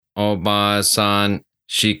おばあさん、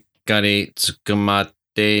しっかりつかまっ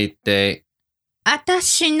ていて。あた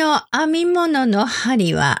しの編み物の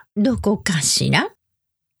針はどこかしら？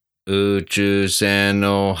宇宙船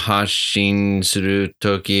を発進する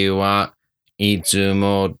ときはいつ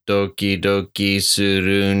もドキドキす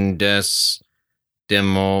るんです。で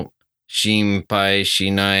も心配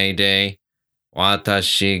しないで。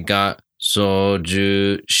私が操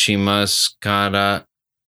縦しますから。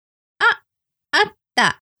あっ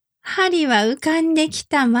た。針は浮かんでき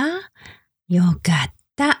たわ。よかっ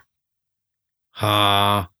た。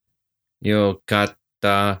はあ、よかっ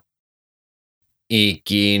た。生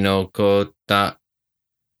き残った。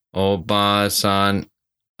おばあさん、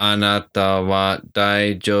あなたは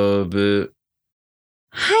大丈夫？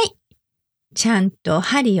はい。ちゃんと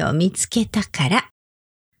針を見つけたから。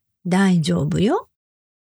大丈夫よ。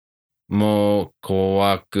もう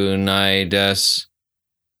怖くないです。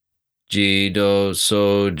自動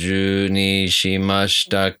操縦にしまし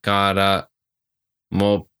たから、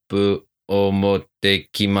モップを持って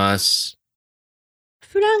きます。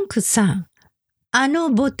フランクさん、あ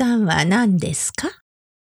のボタンは何ですか？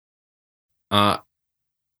あ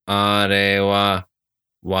れは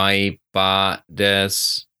ワイパーで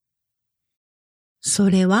す。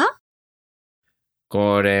それは？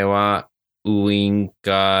これはウイン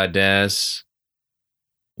カーです。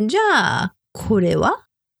じゃあ、これは？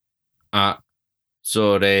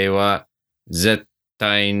それは絶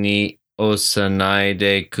対に押さない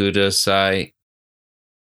でください。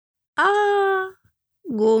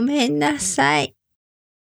ごめんなさい。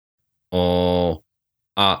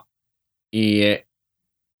いえ、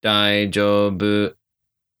大丈夫。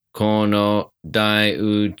この大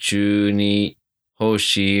宇宙に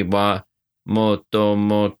星はもっと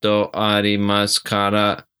もっとありますか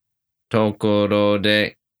ら、ところ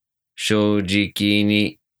で正直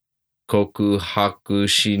に告白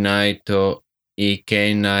しないとい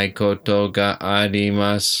けないことがあり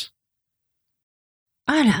ます。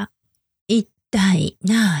あら、一体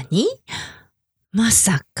何？ま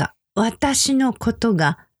さか私のこと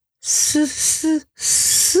が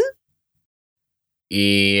い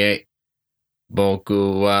いえ、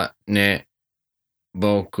僕は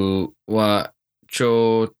ち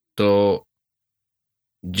ょっと、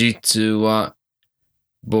実は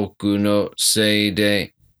僕のせい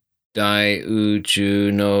で大宇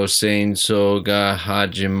宙の戦争が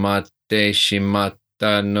始まってしまっ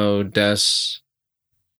たのです。